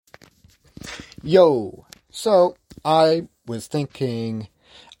Yo, so I was thinking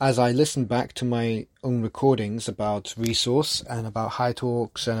as I listened back to my own recordings about Re.SOURCE and about high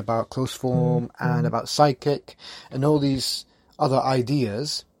talks and about close form and about psychic and all these other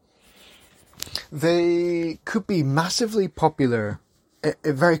ideas, they could be massively popular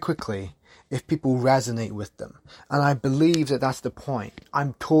very quickly if people resonate with them. And I believe that that's the point.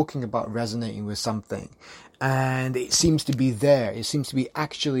 I'm talking about resonating with something. And it seems to be there. It seems to be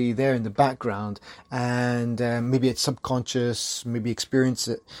actually there in the background. And maybe it's subconscious, maybe experience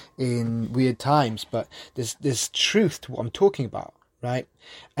it in weird times. But there's truth to what I'm talking about, right?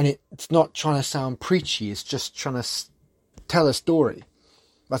 And it's not trying to sound preachy. It's just trying to tell a story.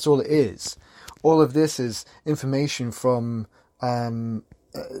 That's all it is. All of this is information from some,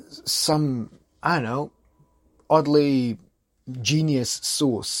 I don't know, oddly genius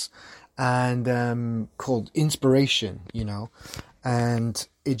source. And called inspiration, and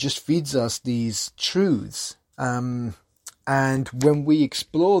it just feeds us these truths. And when we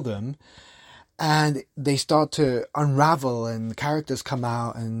explore them and they start to unravel and characters come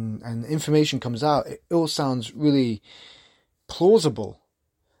out and information comes out, it all sounds really plausible.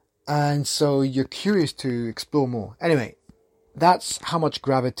 And so you're curious to explore more. Anyway, that's how much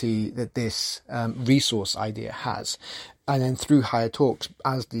gravity that this Re.SOURCE idea has. And then through Higher Talks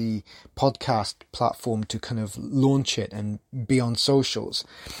as the podcast platform to kind of launch it and be on socials.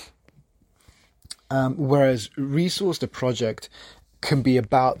 Whereas Re.SOURCE, the project, can be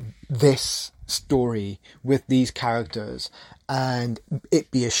about this story with these characters and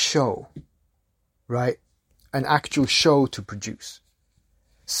it be a show, right? An actual show to produce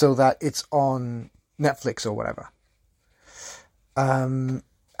so that it's on Netflix or whatever.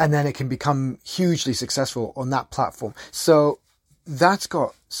 And then it can become hugely successful on that platform. So that's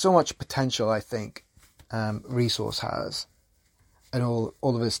got so much potential, I think, Re.SOURCE has, and all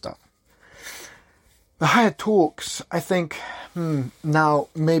of this stuff. The Higher Talks, I think, now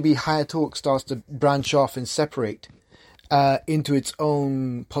maybe Higher Talks starts to branch off and separate into its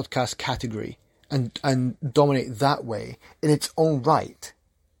own podcast category and dominate that way in its own right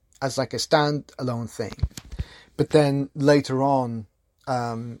as like a standalone thing. But then later on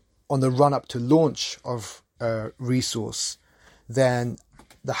the run-up to launch of Re.SOURCE, then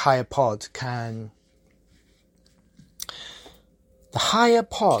the Higher Podcast,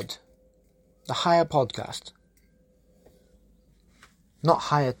 not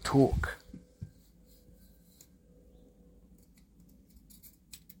Higher Talk.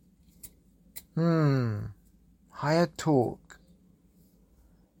 Higher Talk.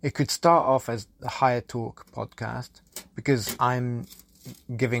 It could start off as the Higher Talk podcast because I'm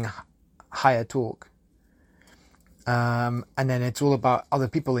giving higher talk. And then it's all about other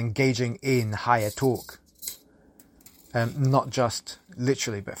people engaging in higher talk. Not just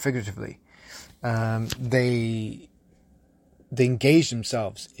literally, but figuratively. They engage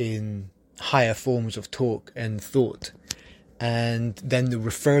themselves in higher forms of talk and thought. And then they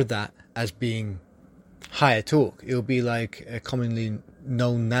refer that as being higher talk. It'll be like a commonly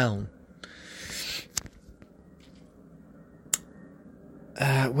known noun.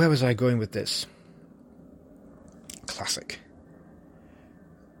 Where was I going with this? Classic.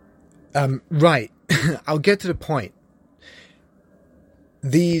 Right. I'll get to the point.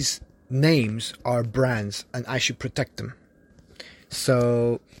 These names are brands and I should protect them.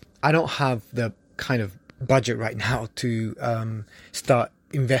 So I don't have the kind of budget right now to start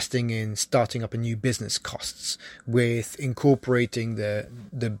investing in starting up a new business costs with incorporating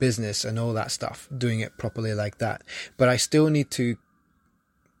the business and all that stuff, doing it properly like that. But I still need to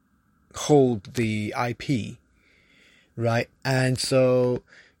hold the IP, right? And so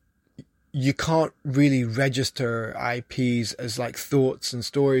you can't really register IPs as like thoughts and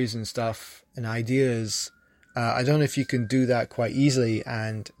stories and stuff and ideas. I don't know if you can do that quite easily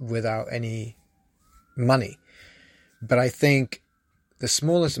and without any money. But I think the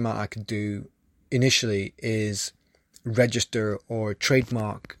smallest amount I could do initially is register or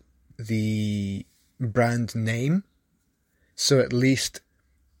trademark the brand name. So at least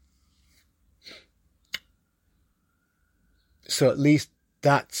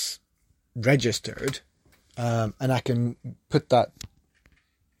that's registered, and I can put that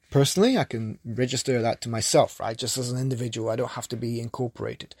personally. I can register that to myself, right? Just as an individual, I don't have to be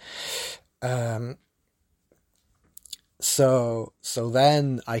incorporated. So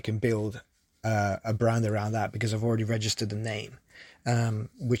then I can build a brand around that because I've already registered the name,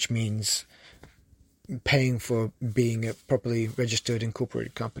 which means paying for being a properly registered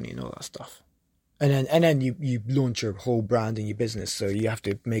incorporated company and all that stuff. And then you launch your whole brand in your business, so you have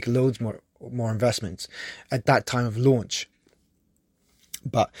to make loads more investments at that time of launch.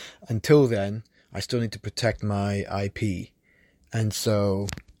 But until then, I still need to protect my IP. And so,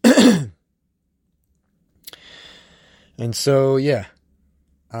 yeah,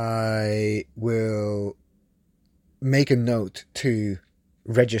 I will make a note to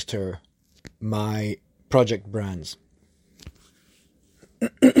register my project brands.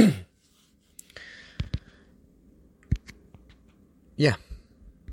 Yeah.